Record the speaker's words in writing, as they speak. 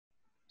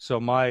So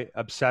my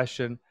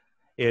obsession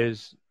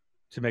is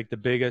to make the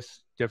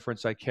biggest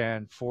difference I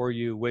can for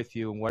you, with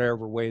you, in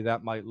whatever way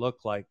that might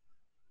look like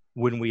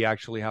when we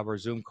actually have our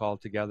Zoom call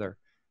together.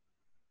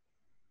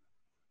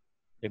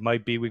 It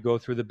might be we go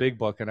through the big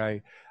book and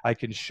I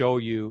can show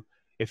you,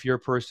 if you're a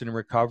person in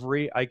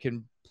recovery, I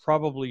can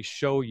probably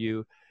show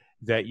you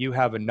that you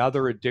have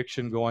another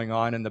addiction going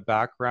on in the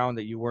background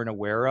that you weren't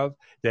aware of,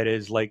 that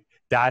is like,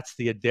 that's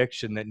the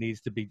addiction that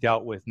needs to be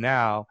dealt with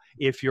now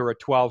if you're a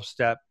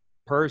 12-step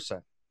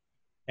person.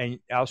 And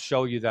I'll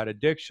show you that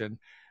addiction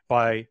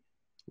by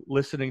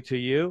listening to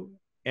you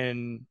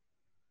and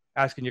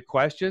asking you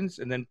questions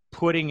and then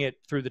putting it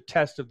through the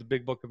test of the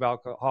big book of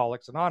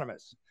Alcoholics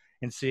Anonymous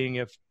and seeing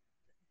if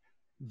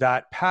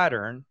that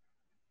pattern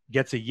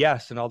gets a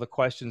yes in all the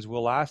questions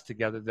we'll ask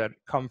together that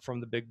come from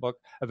the big book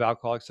of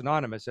Alcoholics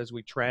Anonymous, as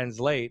we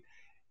translate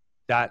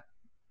that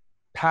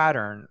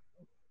pattern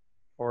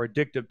or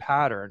addictive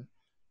pattern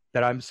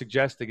that I'm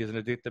suggesting is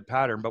an addictive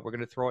pattern, but we're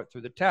going to throw it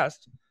through the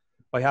test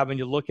by having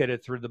you look at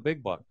it through the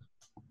big book.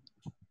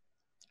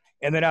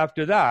 And then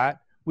after that,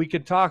 we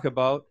could talk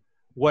about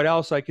what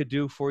else I could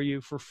do for you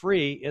for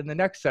free in the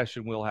next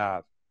session we'll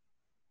have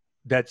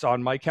that's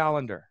on my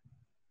calendar.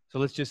 So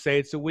let's just say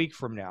it's a week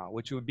from now,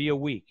 which would be a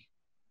week,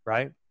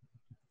 right?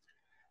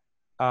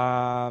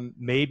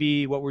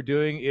 Maybe what we're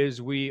doing is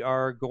we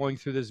are going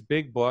through this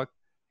big book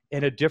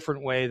in a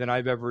different way than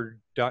I've ever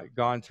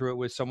gone through it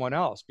with someone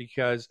else,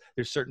 because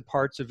there's certain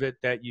parts of it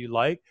that you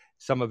like,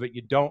 some of it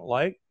you don't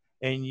like,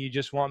 and you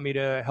just want me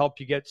to help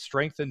you get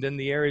strengthened in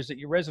the areas that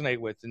you resonate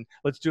with. And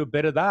let's do a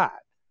bit of that,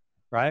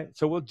 right?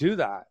 So we'll do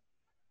that.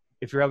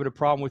 If you're having a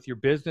problem with your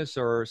business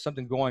or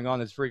something going on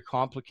that's very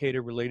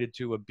complicated related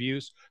to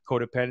abuse,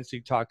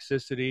 codependency,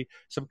 toxicity,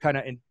 some kind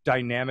of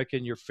dynamic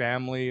in your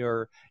family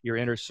or your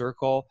inner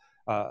circle,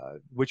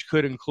 which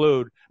could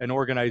include an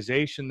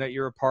organization that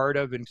you're a part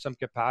of in some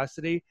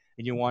capacity,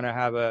 and you want to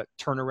have a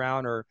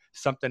turnaround or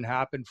something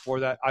happen for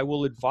that, I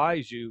will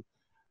advise you,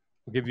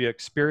 will give you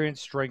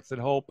experience, strength,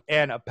 and hope,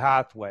 and a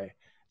pathway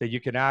that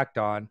you can act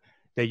on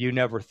that you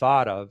never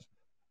thought of,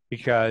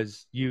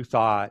 because you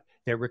thought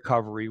that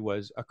recovery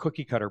was a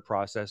cookie cutter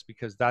process,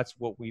 because that's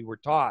what we were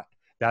taught.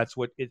 That's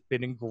what it's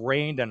been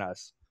ingrained in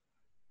us.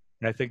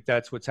 And I think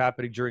that's what's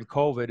happening during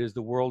COVID, is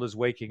the world is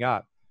waking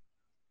up,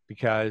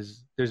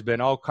 because there's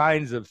been all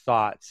kinds of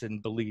thoughts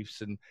and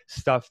beliefs and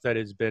stuff that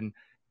has been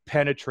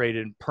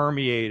penetrated and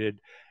permeated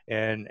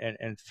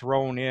and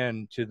thrown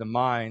into the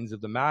minds of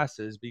the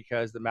masses,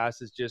 because the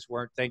masses just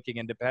weren't thinking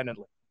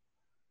independently.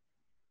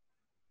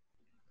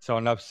 So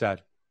enough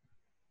said.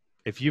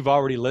 If you've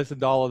already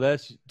listened to all of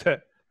this, I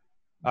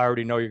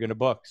already know you're going to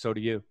book. So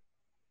do you.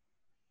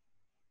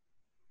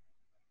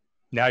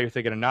 Now you're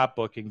thinking of not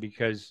booking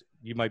because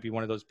you might be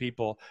one of those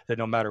people that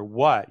no matter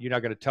what, you're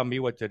not going to tell me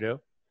what to do.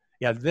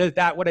 Yeah,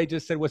 that what I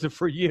just said wasn't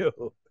for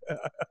you.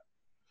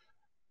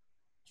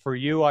 For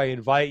you, I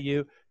invite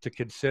you to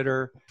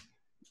consider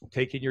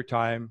taking your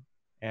time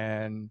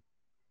and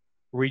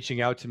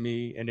reaching out to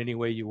me in any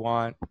way you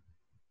want,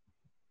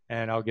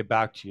 and I'll get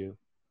back to you,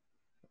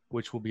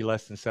 which will be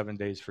less than 7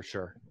 days for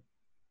sure.